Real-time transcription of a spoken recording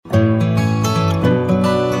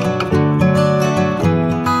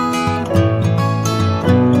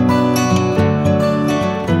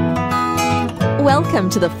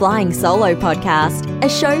to the Flying Solo podcast, a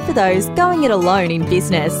show for those going it alone in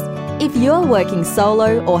business. If you're working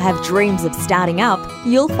solo or have dreams of starting up,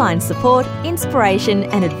 you'll find support, inspiration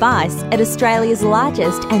and advice at Australia's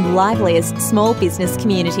largest and liveliest small business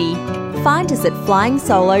community. Find us at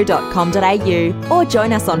flyingsolo.com.au or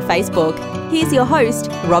join us on Facebook. Here's your host,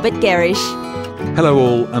 Robert Gerish. Hello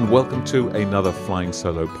all and welcome to another Flying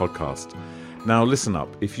Solo podcast. Now listen up,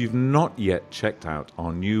 if you've not yet checked out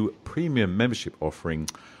our new premium membership offering,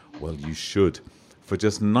 well you should. For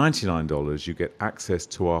just $99 you get access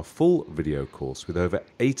to our full video course with over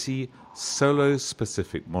 80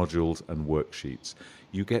 solo-specific modules and worksheets.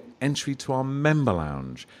 You get entry to our member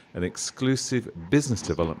lounge, an exclusive business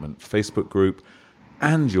development Facebook group,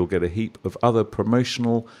 and you'll get a heap of other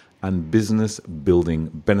promotional and business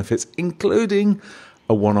building benefits, including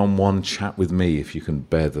a one-on-one chat with me, if you can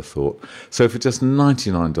bear the thought. So for just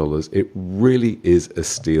 $99, it really is a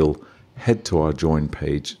steal. Head to our join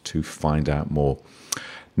page to find out more.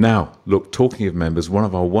 Now, look, talking of members, one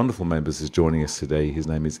of our wonderful members is joining us today. His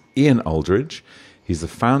name is Ian Aldridge. He's the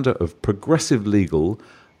founder of Progressive Legal,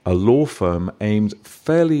 a law firm aimed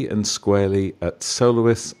fairly and squarely at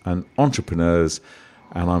soloists and entrepreneurs,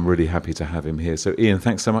 and I'm really happy to have him here. So, Ian,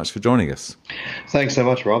 thanks so much for joining us. Thanks so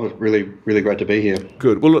much, Robert. Really, really great to be here.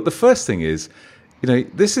 Good. Well, look, the first thing is,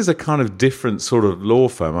 this is a kind of different sort of law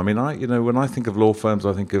firm. I mean, when I think of law firms,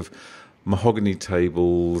 I think of mahogany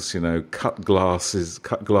tables, cut glasses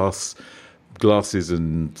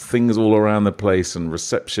and things all around the place, and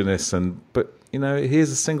receptionists, but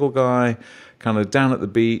here's a single guy kind of down at the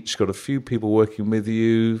beach, got a few people working with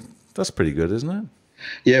you. That's pretty good, isn't it?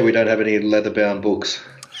 Yeah, we don't have any leather-bound books.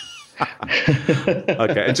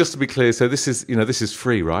 Okay, and just to be clear, so this is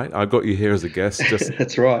free, right? I got you here as a guest.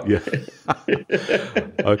 That's right. Yeah.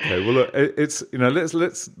 Okay. Well, look, it's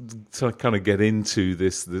let's kind of get into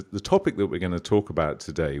this the topic that we're going to talk about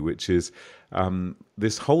today, which is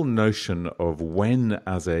this whole notion of when,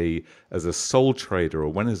 as a sole trader or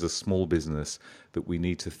when as a small business, that we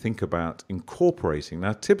need to think about incorporating.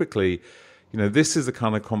 Now, typically, this is the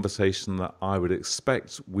kind of conversation that I would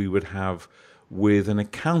expect we would have with an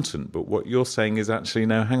accountant, but what you're saying is actually,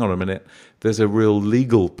 no, hang on a minute, there's a real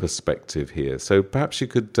legal perspective here. So perhaps you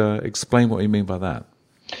could explain what you mean by that.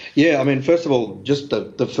 Yeah, I mean, first of all, just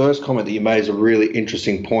the first comment that you made is a really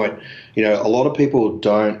interesting point. A lot of people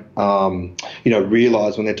don't,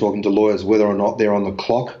 realise when they're talking to lawyers whether or not they're on the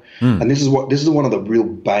clock. And this is one of the real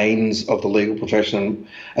banes of the legal profession,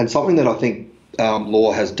 and something that I think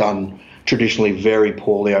law has done traditionally very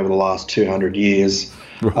poorly over the last 200 years.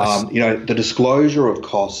 Right. The disclosure of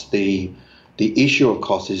costs, the issue of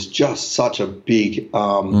costs is just such a big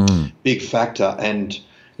factor, and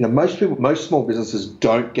most small businesses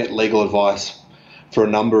don't get legal advice for a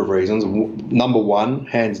number of reasons. Number one,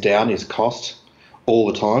 hands down, is cost all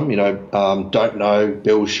the time. Don't know,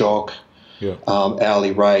 bill shock,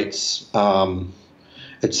 hourly rates,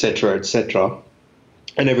 et cetera, et cetera.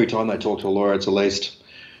 And every time they talk to a lawyer, it's at least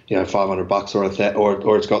 $500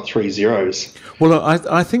 or it's got 3 zeros. Well,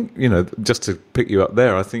 I think just to pick you up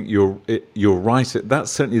there, I think you're right.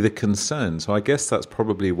 That's certainly the concern. So I guess that's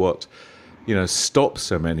probably what stops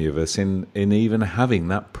so many of us in even having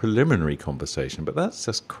that preliminary conversation. But that's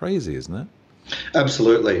just crazy, isn't it?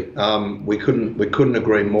 Absolutely. We couldn't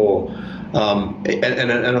agree more.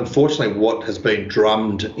 And unfortunately, what has been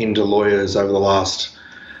drummed into lawyers over the last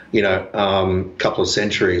couple of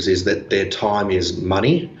centuries is that their time is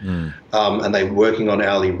money, and they're working on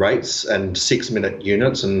hourly rates and 6-minute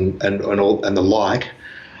units and the like.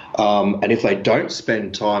 And if they don't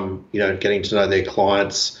spend time, getting to know their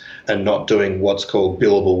clients and not doing what's called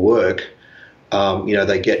billable work,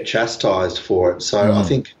 they get chastised for it. So I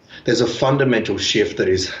think there's a fundamental shift that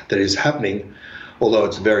is happening, although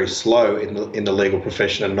it's very slow in the legal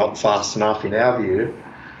profession and not fast enough in our view.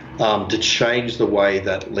 To change the way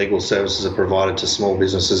that legal services are provided to small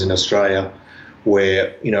businesses in Australia,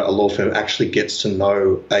 where a law firm actually gets to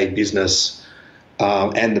know a business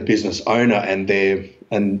and the business owner and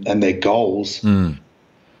their goals, to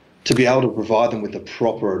be able to provide them with the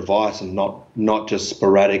proper advice and not just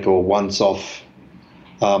sporadic or once-off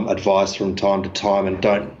advice from time to time, and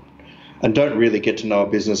don't really get to know a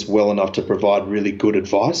business well enough to provide really good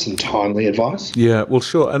advice and timely advice. Yeah, well,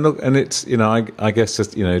 sure. And look, and it's, I guess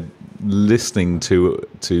just, listening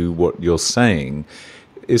to what you're saying,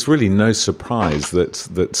 it's really no surprise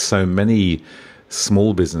that so many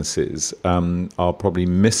small businesses are probably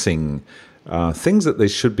missing things that they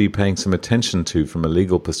should be paying some attention to from a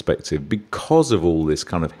legal perspective because of all this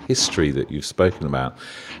kind of history that you've spoken about.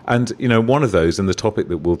 And, one of those, and the topic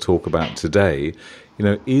that we'll talk about today,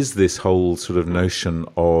 is this whole sort of notion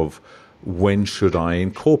of when should I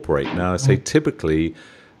incorporate? Now, I say typically,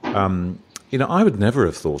 I would never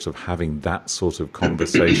have thought of having that sort of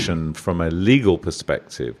conversation from a legal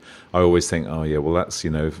perspective. I always think, oh, yeah, well, that's,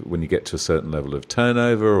 when you get to a certain level of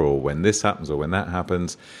turnover or when this happens or when that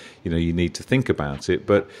happens, you need to think about it.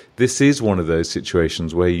 But this is one of those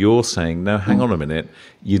situations where you're saying, no, hang on a minute,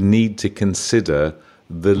 you need to consider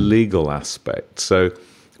the legal aspect. So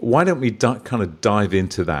why don't we kind of dive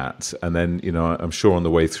into that? And then, I'm sure on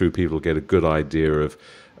the way through, people get a good idea of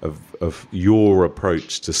your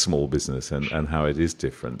approach to small business and how it is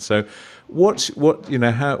different. So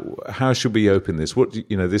how should we open this?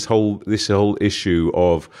 This whole issue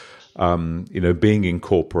of being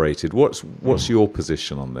incorporated. What's your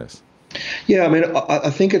position on this? Yeah, I mean, I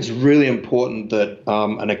think it's really important that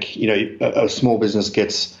a small business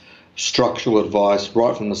gets structural advice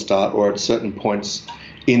right from the start, or at certain points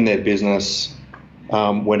in their business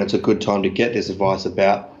when it's a good time to get this advice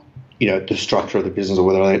about the structure of the business, or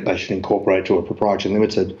whether they should incorporate to a proprietary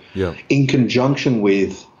limited, in conjunction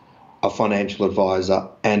with a financial advisor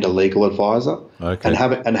and a legal advisor. Okay.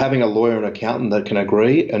 And having a lawyer and accountant that can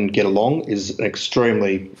agree and get along is an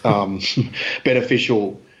extremely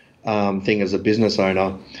beneficial thing as a business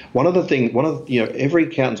owner. Every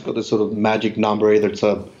accountant's got this sort of magic number. Either it's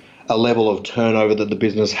a level of turnover that the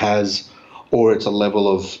business has, or it's a level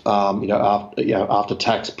of after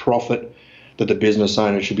tax profit that the business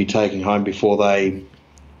owner should be taking home before they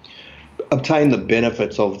obtain the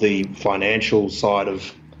benefits of the financial side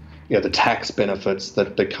of the tax benefits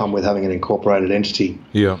that come with having an incorporated entity.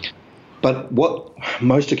 Yeah. But what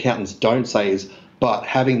most accountants don't say is, but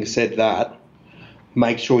having said that,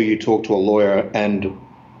 make sure you talk to a lawyer, and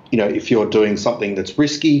if you're doing something that's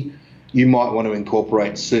risky, you might want to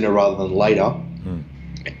incorporate sooner rather than later.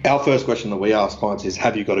 Our first question that we ask clients is,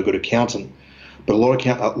 have you got a good accountant? But a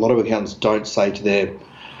lot of accountants don't say to their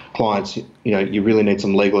clients, you really need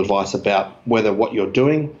some legal advice about whether what you're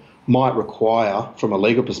doing might require, from a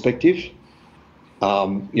legal perspective,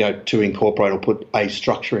 to incorporate or put a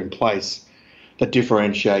structure in place that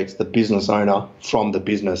differentiates the business owner from the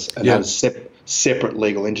business and has separate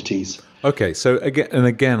legal entities. Okay, so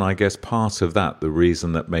again, I guess part of that, the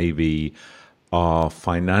reason that maybe our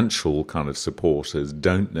financial kind of supporters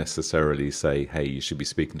don't necessarily say, hey, you should be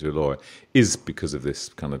speaking to a lawyer, is because of this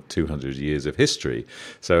kind of 200 years of history.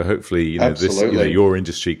 So hopefully, your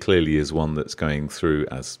industry clearly is one that's going through,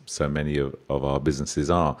 as so many of our businesses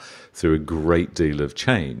are, through a great deal of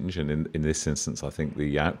change. And in this instance, I think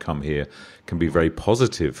the outcome here can be very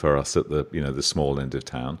positive for us at the small end of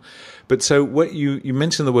town. But so what you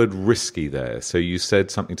mentioned the word risky there. So you said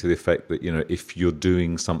something to the effect that, if you're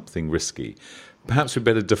doing something risky, perhaps we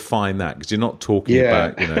better define that, because you're not talking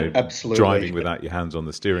about, absolutely, driving without your hands on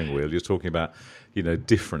the steering wheel. You're talking about,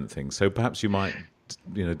 different things. So perhaps you might,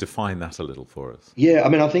 define that a little for us. Yeah, I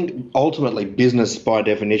mean, I think ultimately business by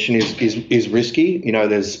definition is risky.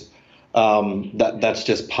 There's that's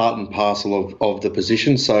just part and parcel of the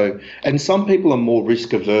position. So, and some people are more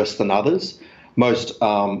risk averse than others. Most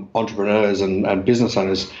entrepreneurs and business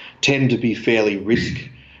owners tend to be fairly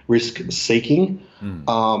risk seeking.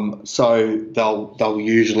 So they'll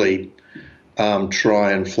usually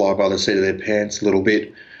try and fly by the seat of their pants a little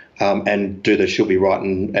bit, and do the she'll be right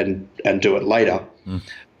and do it later.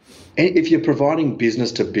 If you're providing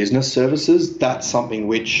business to business services, that's something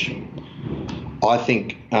which I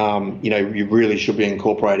think you really should be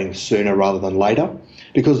incorporating sooner rather than later,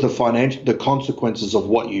 because the consequences of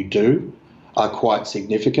what you do are quite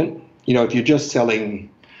significant. If you're just selling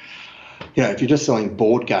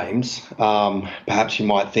board games, perhaps you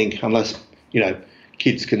might think, unless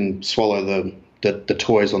kids can swallow the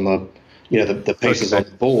toys on the pieces on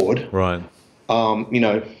the board, right?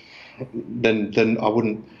 Then I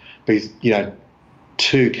wouldn't be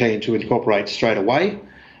too keen to incorporate straight away,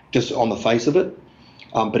 just on the face of it.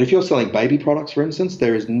 But if you're selling baby products, for instance,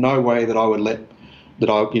 there is no way that I would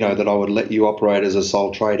let you operate as a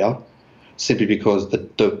sole trader, simply because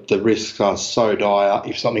the risks are so dire.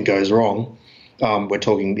 If something goes wrong, we're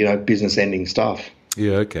talking business-ending stuff.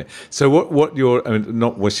 Yeah, okay. So what you're,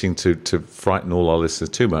 not wishing to frighten all our listeners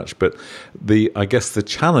too much, but I guess the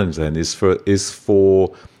challenge then is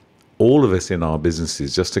for all of us in our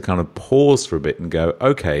businesses just to kind of pause for a bit and go,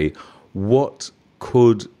 okay, what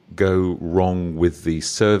could go wrong with the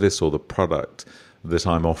service or the product that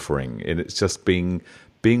I'm offering? And it's just being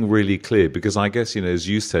really clear, because I guess, as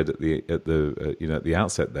you said at the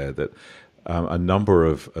outset there, that a number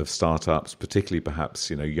of startups, particularly perhaps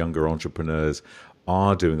younger entrepreneurs,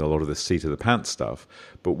 are doing a lot of the seat of the pants stuff.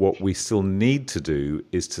 But what we still need to do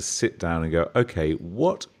is to sit down and go, okay,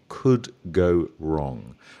 what could go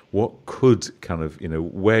wrong? What could kind of,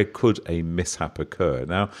 where could a mishap occur?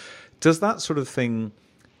 Now, does that sort of thing,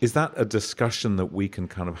 is that a discussion that we can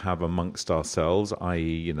kind of have amongst ourselves,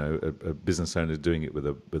 i.e., a business owner doing it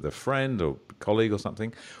with a friend or colleague or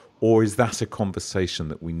something? Or is that a conversation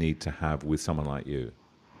that we need to have with someone like you?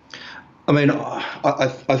 I mean,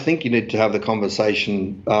 I think you need to have the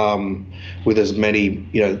conversation with as many,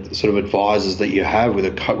 sort of advisors that you have,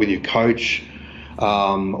 with your coach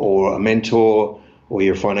or a mentor or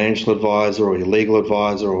your financial advisor or your legal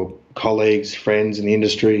advisor or colleagues, friends in the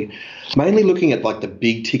industry. Mainly looking at like the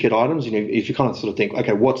big ticket items. If you kind of sort of think,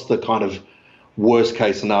 okay, what's the kind of worst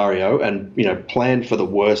case scenario, and plan for the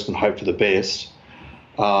worst and hope for the best.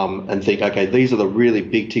 And think, okay, these are the really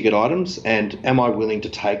big ticket items, and am I willing to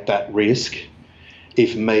take that risk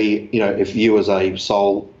if you as a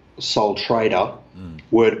sole trader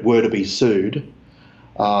were to be sued,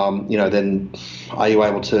 then are you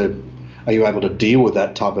able to deal with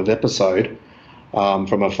that type of episode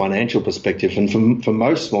from a financial perspective? And for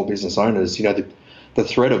most small business owners, the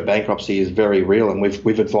threat of bankruptcy is very real, and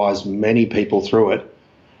we've advised many people through it.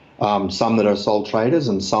 Some that are sole traders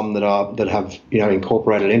and some that have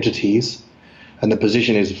incorporated entities, and the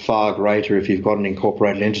position is far greater if you've got an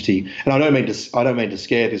incorporated entity. And I don't mean to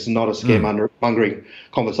scare. This is not a scaremongering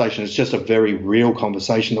conversation. It's just a very real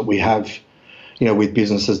conversation that we have, with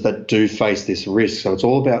businesses that do face this risk. So it's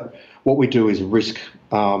all about what we do is risk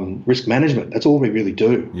management. That's all we really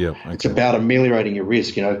do. Yeah, okay. It's about ameliorating your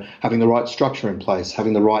risk. Having the right structure in place,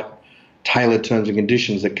 having the right tailored terms and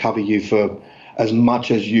conditions that cover you for as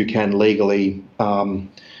much as you can legally,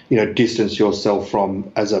 distance yourself from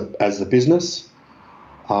as a business.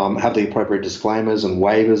 Have the appropriate disclaimers and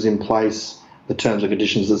waivers in place, the terms and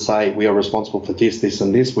conditions that say we are responsible for this, this,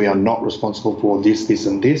 and this. We are not responsible for this, this,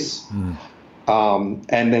 and this. And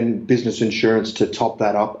then business insurance to top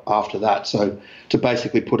that up after that. So to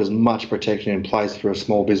basically put as much protection in place for a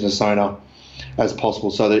small business owner as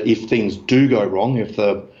possible, so that if things do go wrong, if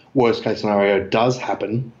the worst case scenario does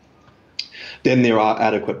happen, then there are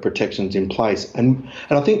adequate protections in place. And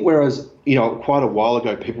I think whereas, quite a while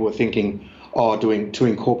ago people were thinking, to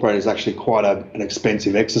incorporate is actually quite an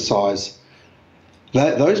expensive exercise,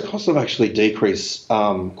 those costs have actually decreased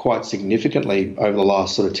quite significantly over the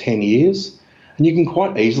last sort of 10 years. And you can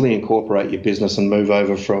quite easily incorporate your business and move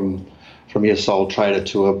over from your sole trader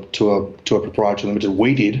to a proprietary limited.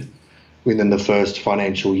 We did within the first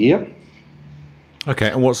financial year.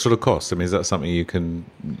 Okay, and what sort of costs? I mean, is that something you can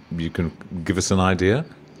give us an idea?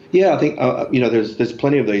 Yeah, I think there's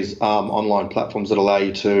plenty of these online platforms that allow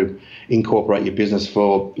you to incorporate your business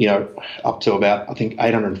for up to about, I think,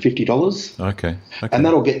 $850. Okay. And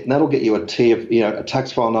that'll get you a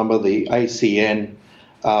tax file number, the ACN,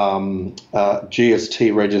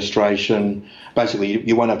 GST registration. Basically,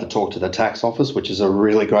 you won't have to talk to the tax office, which is a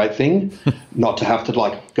really great thing. Not to have to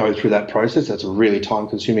go through that process. That's really time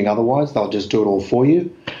consuming. Otherwise, they'll just do it all for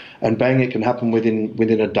you, and bang, it can happen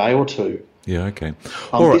within a day or two. Yeah. Okay.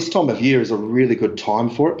 This time of year is a really good time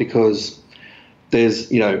for it, because there's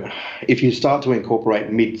if you start to incorporate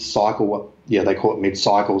mid-cycle, they call it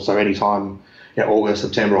mid-cycle. So anytime August,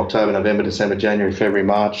 September, October, November, December, January, February,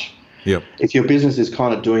 March. Yep. If your business is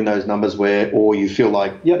kind of doing those numbers or you feel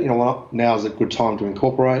like, now's a good time to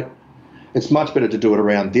incorporate, it's much better to do it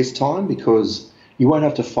around this time, because you won't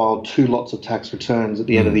have to file 2 lots of tax returns at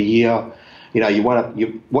the end of the year.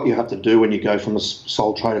 What you have to do when you go from a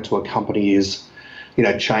sole trader to a company is,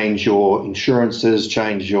 change your insurances,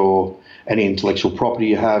 change any intellectual property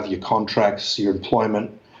you have, your contracts, your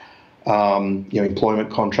employment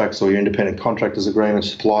contracts or your independent contractors agreements,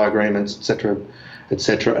 supply agreements, etc.,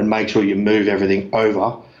 and make sure you move everything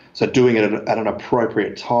over. So doing it at an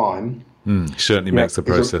appropriate time certainly makes the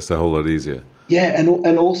process a whole lot easier. Yeah,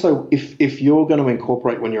 and also if you're going to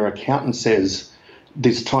incorporate when your accountant says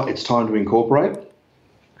it's time to incorporate,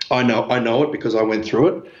 I know it because I went through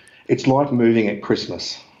it. It's like moving at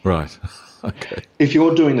Christmas. Right. Okay. If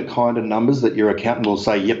you're doing the kind of numbers that your accountant will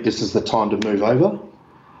say, yep, this is the time to move over,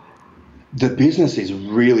 the business is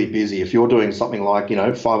really busy. If you're doing something like,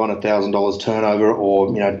 $500,000 turnover or,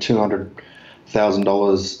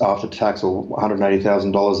 $200,000 after tax or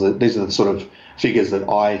 $180,000, these are the sort of figures that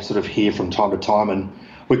I sort of hear from time to time, and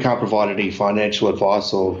we can't provide any financial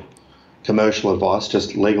advice or commercial advice,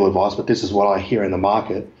 just legal advice, but this is what I hear in the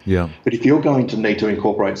market. Yeah. But if you're going to need to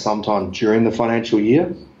incorporate sometime during the financial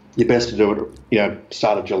year, you're best to do it,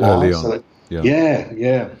 start of July. Early on. So that, yeah.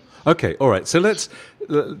 Yeah. Okay, all right. So let's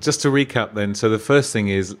just to recap then. So the first thing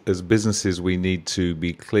is, as businesses, we need to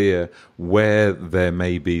be clear where there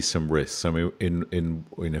may be some risks. I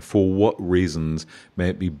mean, for what reasons may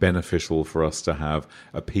it be beneficial for us to have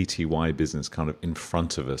a PTY business kind of in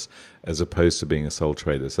front of us, as opposed to being a sole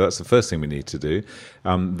trader. So that's the first thing we need to do.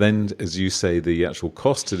 Then, as you say, the actual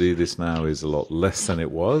cost to do this now is a lot less than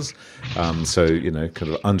it was. So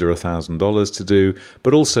kind of under $1,000 to do,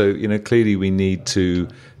 but also clearly we need to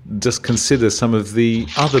just consider some of the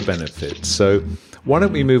other benefits. So why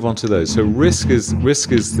don't we move on to those? So risk is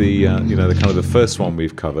the the kind of the first one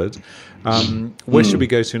we've covered. Where should we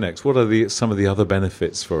go to next? What are some of the other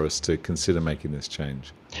benefits for us to consider making this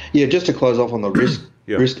change? Yeah, just to close off on the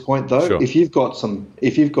risk point though, sure. if you've got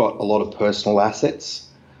a lot of personal assets,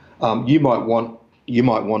 you might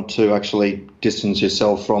want to actually distance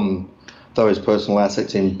yourself from those personal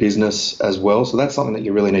assets in business as well. So that's something that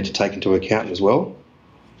you really need to take into account as well.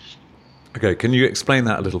 Okay, can you explain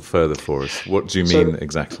that a little further for us? What do you mean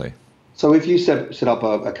exactly? So if you set up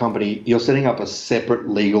a company, you're setting up a separate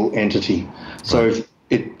legal entity. So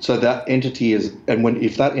if that entity is, and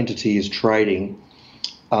if that entity is trading,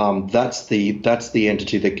 that's the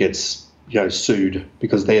entity that gets sued,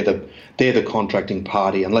 because they're the contracting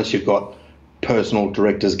party, unless you've got personal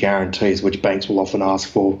directors' guarantees, which banks will often ask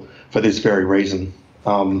for this very reason,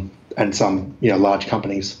 and some large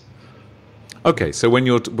companies. Okay, so when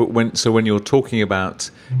you're talking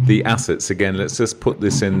about the assets again, let's just put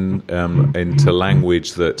this into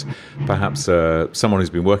language that perhaps someone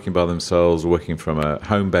who's been working by themselves, working from a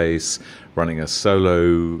home base, running a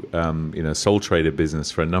solo sole trader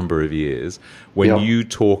business for a number of years. When you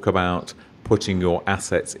talk about putting your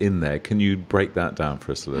assets in there, can you break that down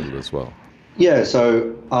for us a little as well? Yeah.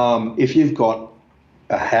 So if you've got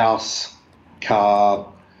a house, car,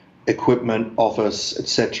 equipment, office,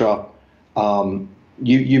 etc.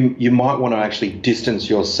 You might want to actually distance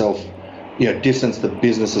yourself, distance the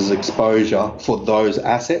business's exposure for those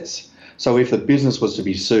assets. So if the business was to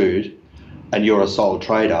be sued and you're a sole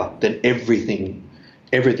trader, then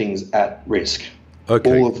everything's at risk.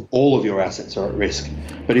 Okay. All of your assets are at risk.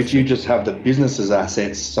 But if you just have the business's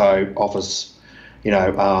assets, so office,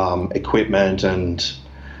 equipment and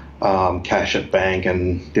cash at bank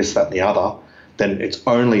and this, that, and the other, then it's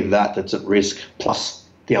only that's at risk, plus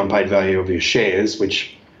the unpaid value of your shares,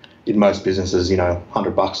 which in most businesses,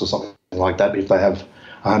 $100 or something like that, if they have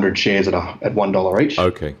 100 shares at $1 each.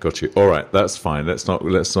 Okay, got you. All right, that's fine. Let's not.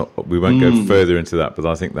 We won't go further into that, but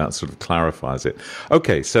I think that sort of clarifies it.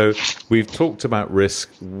 Okay, so we've talked about risk.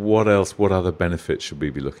 What else? What other benefits should we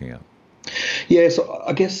be looking at? Yeah, so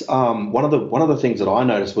I guess one of the things that I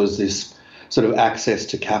noticed was this sort of access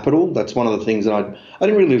to capital. That's one of the things that I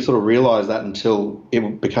didn't really sort of realise that until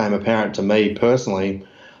it became apparent to me personally.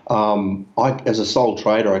 As a sole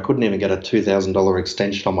trader, I couldn't even get a $2,000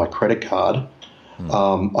 extension on my credit card. I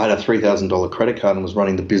had a $3,000 credit card and was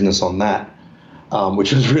running the business on that,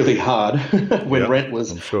 which was really hard when rent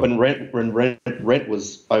was rent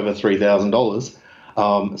was over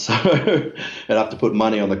 $3,000. So I'd have to put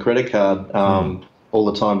money on the credit card all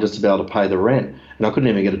the time just to be able to pay the rent, and I couldn't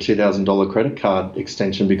even get a $2,000 credit card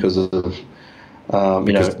extension because of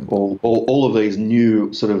all of these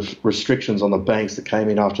new sort of restrictions on the banks that came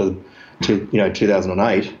in after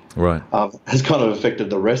 2008, right? Has kind of affected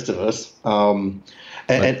the rest of us.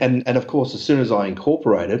 And of course, as soon as I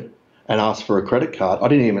incorporated and asked for a credit card, I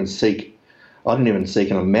didn't even seek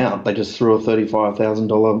an amount. They just threw a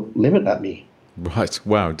 $35,000 limit at me. Right.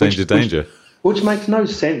 Wow. Danger. Which makes no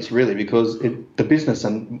sense really, because the business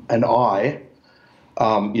and I.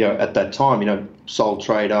 At that time, sole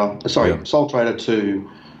trader to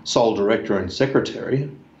sole director and secretary,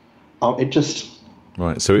 it just...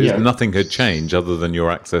 Right, so nothing had changed other than your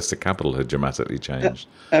access to capital had dramatically changed.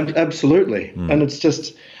 Absolutely. And it's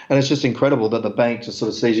just incredible that the bank just sort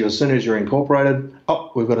of sees you as soon as you're incorporated.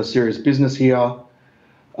 Oh, we've got a serious business here.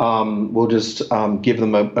 We'll just give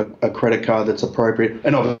them a credit card that's appropriate.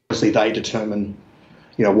 And obviously they determine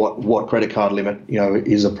what credit card limit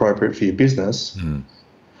is appropriate for your business.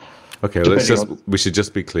 Okay, we should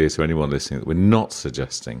just be clear to anyone listening that we're not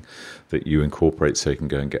suggesting that you incorporate so you can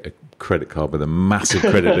go and get a credit card with a massive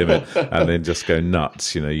credit limit and then just go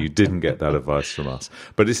nuts. You didn't get that advice from us.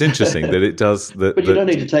 But it's interesting that it does. But you don't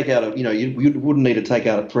need to take out you wouldn't need to take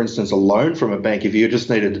out, for instance, a loan from a bank if you just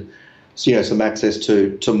needed some access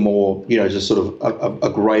to more, just sort of a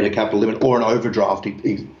greater capital limit, or an overdraft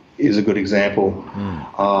is a good example.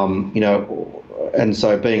 And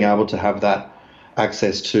so being able to have that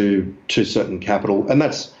access to certain capital, and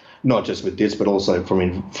that's not just with this, but also from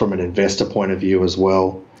an investor point of view as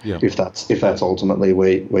well. Yeah. If that's ultimately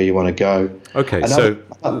where you want to go. Okay, so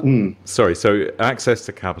access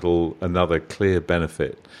to capital, another clear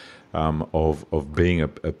benefit of being a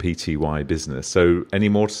PTY business. So any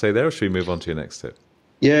more to say there, or should we move on to your next tip?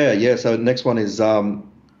 Yeah. So the next one is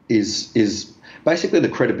basically the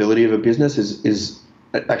credibility of a business is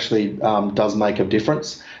actually does make a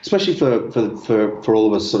difference, especially for all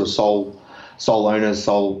of us sort of sole owners,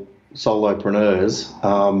 solopreneurs.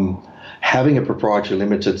 Having a proprietary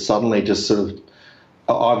limited suddenly just sort of,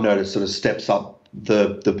 I've noticed, sort of steps up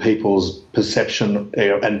the people's perception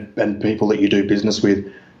and people that you do business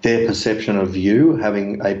with, their perception of you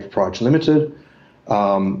having a proprietary limited.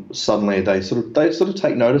 Suddenly they sort of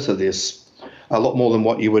take notice of this a lot more than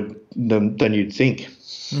what you would than you'd think.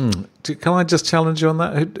 Can I just challenge you on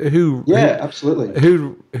that? Absolutely.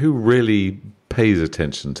 Who really pays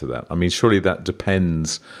attention to that? I mean, surely that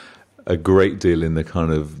depends a great deal in the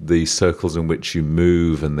kind of the circles in which you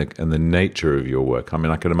move and the nature of your work. I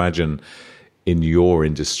mean, I can imagine in your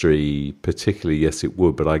industry particularly, yes, it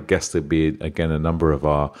would, but I guess there'd be, again, a number of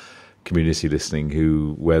our community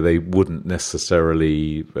listening where they wouldn't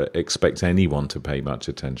necessarily expect anyone to pay much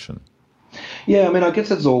attention. Yeah, I mean, I guess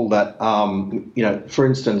it's all that, for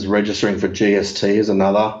instance, registering for GST is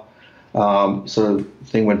another sort of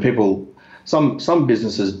thing when people, some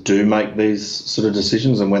businesses do make these sort of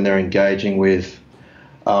decisions, and when they're engaging with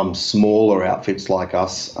smaller outfits like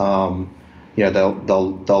us, they'll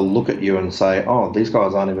look at you and say, oh, these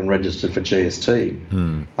guys aren't even registered for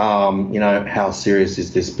GST. How serious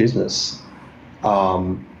is this business?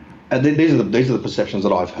 And these are the perceptions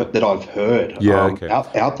that I've heard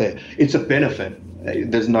out there. It's a benefit.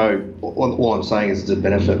 There's no. All I'm saying is it's a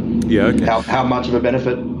benefit. Yeah. Okay. How much of a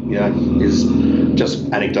benefit, is just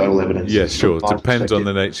anecdotal evidence. Yeah, sure. It depends on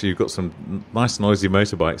the nature. You've got some nice noisy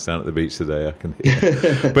motorbikes down at the beach today, I can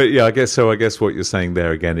hear. But yeah, I guess what you're saying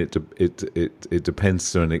there again, it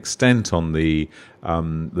depends to an extent on the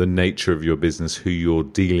nature of your business, who you're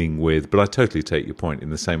dealing with. But I totally take your point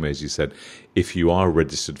in the same way as you said, if you are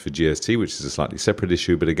registered for GST, which is a slightly separate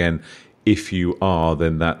issue, but again, if you are,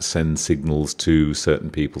 then that sends signals to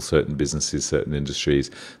certain people, certain businesses, certain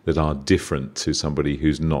industries that are different to somebody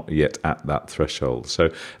who's not yet at that threshold.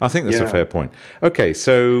 So I think that's a fair point. Okay,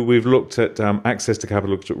 so we've looked at access to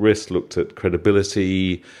capital, looked at risk, looked at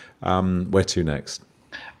credibility. Where to next?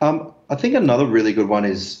 I think another really good one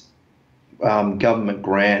is government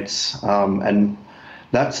grants, and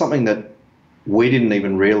that's something that we didn't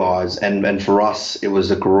even realise. And for us, it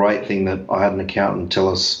was a great thing that I had an accountant tell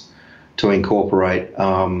us to incorporate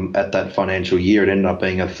at that financial year. It ended up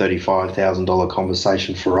being a $35,000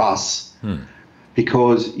 conversation for us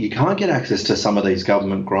because you can't get access to some of these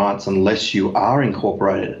government grants unless you are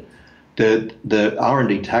incorporated. The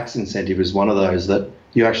R&D tax incentive is one of those that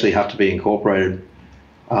you actually have to be incorporated.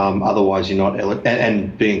 Otherwise, you're not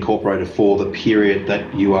and be incorporated for the period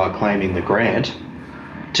that you are claiming the grant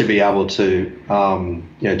to be able to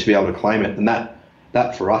claim it. And that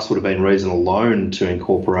for us would have been reason alone to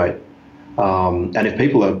incorporate. And if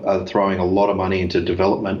people are throwing a lot of money into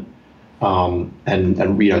development and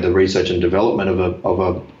the research and development of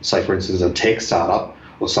a say for instance a tech startup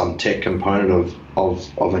or some tech component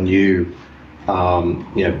of a new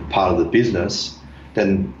part of the business,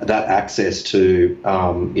 then that access to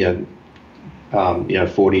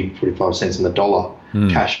 45 cents in the dollar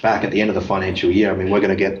cash back at the end of the financial year. I mean, we're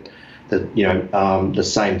going to get the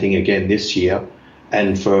same thing again this year,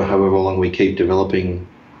 and for however long we keep developing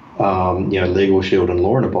Legal Shield and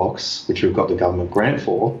Law in a Box, which we've got the government grant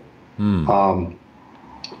for. And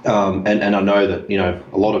I know that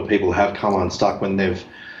a lot of people have come unstuck when they've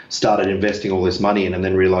started investing all this money in and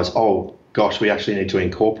then realise, oh gosh, we actually need to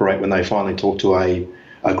incorporate, when they finally talk to a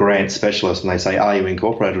grant specialist and they say, are you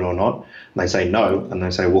incorporated or not? And they say no, and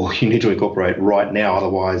they say, well, you need to incorporate right now,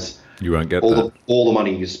 otherwise you won't get all the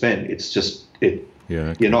money you spend. It's just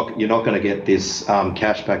you're not going to get this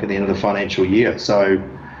cash back at the end of the financial year. So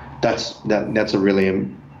that's a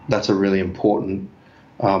really important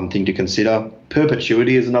thing to consider.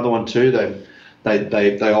 Perpetuity is another one too.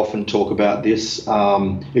 They often talk about this.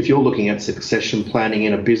 If you're looking at succession planning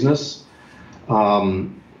in a business, as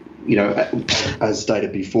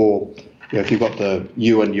stated before, if you've got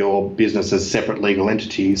you and your business as separate legal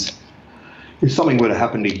entities, if something were to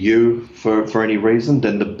happen to you for any reason,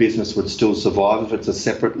 then the business would still survive if it's a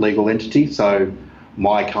separate legal entity. So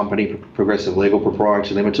my company, Progressive Legal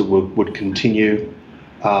Proprietary Limited, would continue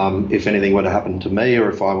if anything were to happen to me, or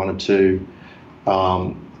if I wanted to,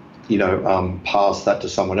 pass that to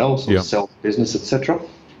someone else or sell the business, etc.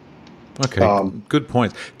 Okay, good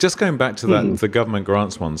point. Just going back to that, the government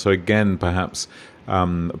grants one. So again, perhaps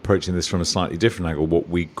approaching this from a slightly different angle, what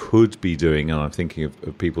we could be doing, and I'm thinking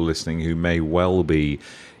of people listening who may well be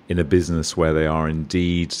in a business where they are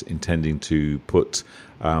indeed intending to put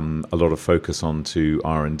a lot of focus onto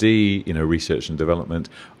R&D, research and development,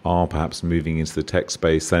 are perhaps moving into the tech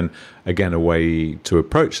space, then again, a way to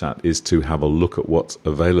approach that is to have a look at what's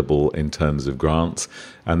available in terms of grants.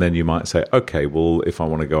 And then you might say, okay, well, if I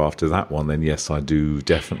want to go after that one, then yes, I do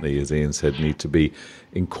definitely, as Ian said, need to be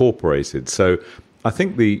incorporated. So I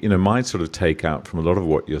think my sort of take out from a lot of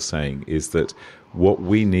what you're saying is that what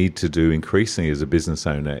we need to do increasingly as a business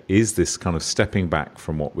owner is this kind of stepping back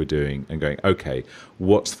from what we're doing and going, okay,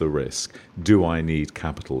 what's the risk? Do I need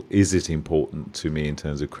capital? Is it important to me in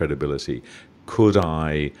terms of credibility? Could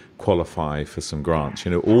I qualify for some grants?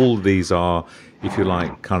 All these are, if you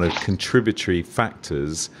like, kind of contributory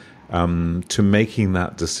factors to making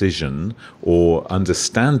that decision or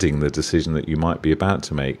understanding the decision that you might be about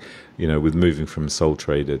to make, with moving from sole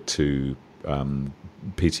trader to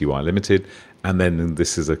PTY Limited. And then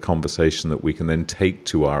this is a conversation that we can then take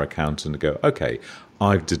to our accountant and go, okay,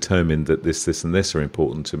 I've determined that this, and this are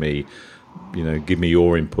important to me. Give me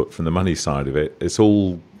your input from the money side of it. It's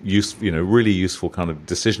all really useful kind of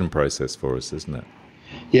decision process for us, isn't it?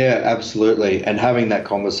 Yeah, absolutely. And having that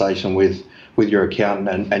conversation with your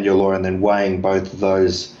accountant and your lawyer, and then weighing both of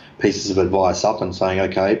those pieces of advice up and saying,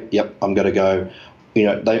 okay, yep, I'm going to go.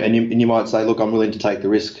 You might say, look, I'm willing to take the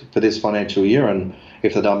risk for this financial year, and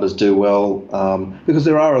if the numbers do well, because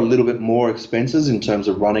there are a little bit more expenses in terms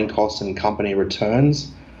of running costs and company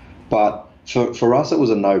returns. But for us, it was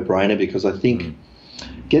a no-brainer, because I think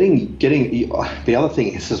getting the other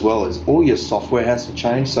thing is as well is all your software has to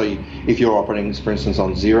change. So if you're operating, for instance,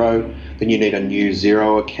 on Xero, then you need a new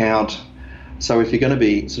Xero account. So if you're going to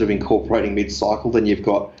be sort of incorporating mid-cycle, then you've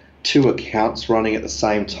got two accounts running at the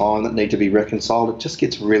same time that need to be reconciled. It just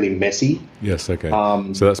gets really messy. Yes, okay.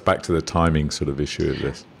 So that's back to the timing sort of issue of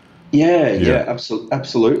this. Yeah,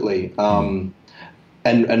 absolutely. And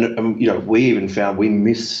we even found we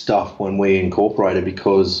missed stuff when we incorporated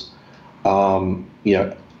because, we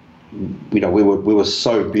were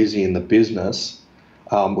so busy in the business,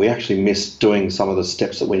 we actually missed doing some of the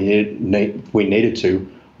steps that we needed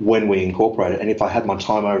to when we incorporated. And if I had my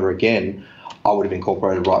time over again, I would have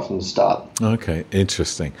incorporated right from the start. Okay,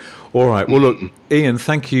 interesting. All right. Well, look, Ian,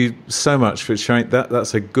 thank you so much for sharing that.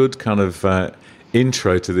 That's a good kind of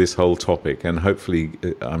intro to this whole topic, and hopefully,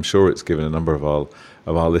 I'm sure it's given a number of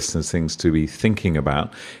our listeners things to be thinking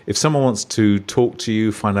about. If someone wants to talk to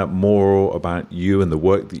you, find out more about you and the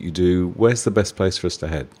work that you do, where's the best place for us to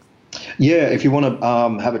head? Yeah, if you want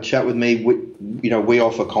to have a chat with me, we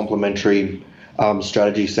offer complimentary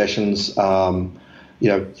strategy sessions.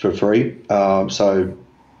 For free. So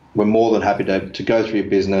we're more than happy to go through your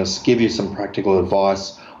business, give you some practical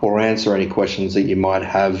advice, or answer any questions that you might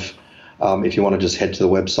have. If you want to just head to the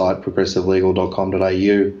website,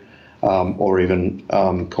 progressivelegal.com.au, or even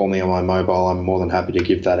call me on my mobile, I'm more than happy to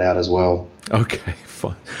give that out as well. Okay,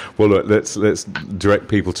 fine. Well, look, let's direct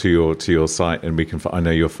people to your site, and we can. I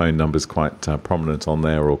know your phone number is quite prominent on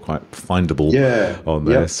there, or quite findable on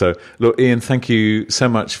there. Yep. So, look, Ian, thank you so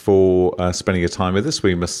much for spending your time with us.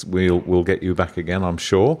 We'll get you back again, I'm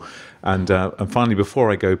sure. And finally,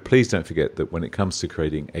 before I go, please don't forget that when it comes to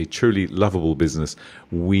creating a truly lovable business,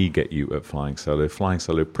 we get you at Flying Solo. Flying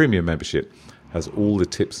Solo Premium Membership has all the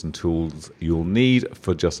tips and tools you'll need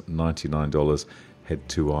for just $99. Head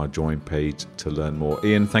to our join page to learn more.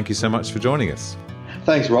 Ian, thank you so much for joining us.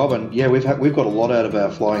 Thanks, Rob. And yeah, we've got a lot out of our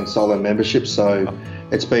Flying Solo membership, so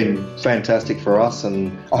it's been fantastic for us.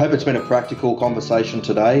 And I hope it's been a practical conversation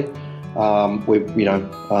today.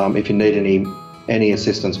 If you need any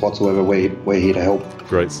assistance whatsoever, we're here to help.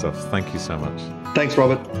 Great stuff. Thank you so much. Thanks,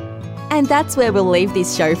 Robert. And that's where we'll leave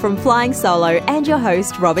this show from Flying Solo and your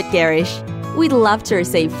host, Robert Gerish. We'd love to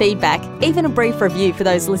receive feedback, even a brief review for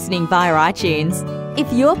those listening via iTunes.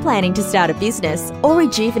 If you're planning to start a business or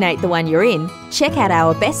rejuvenate the one you're in, check out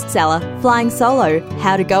our bestseller, Flying Solo,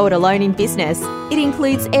 How to Go It Alone in Business. It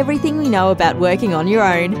includes everything we know about working on your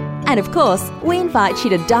own. And of course, we invite you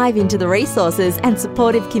to dive into the resources and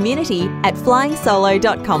supportive community at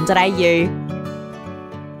flyingsolo.com.au.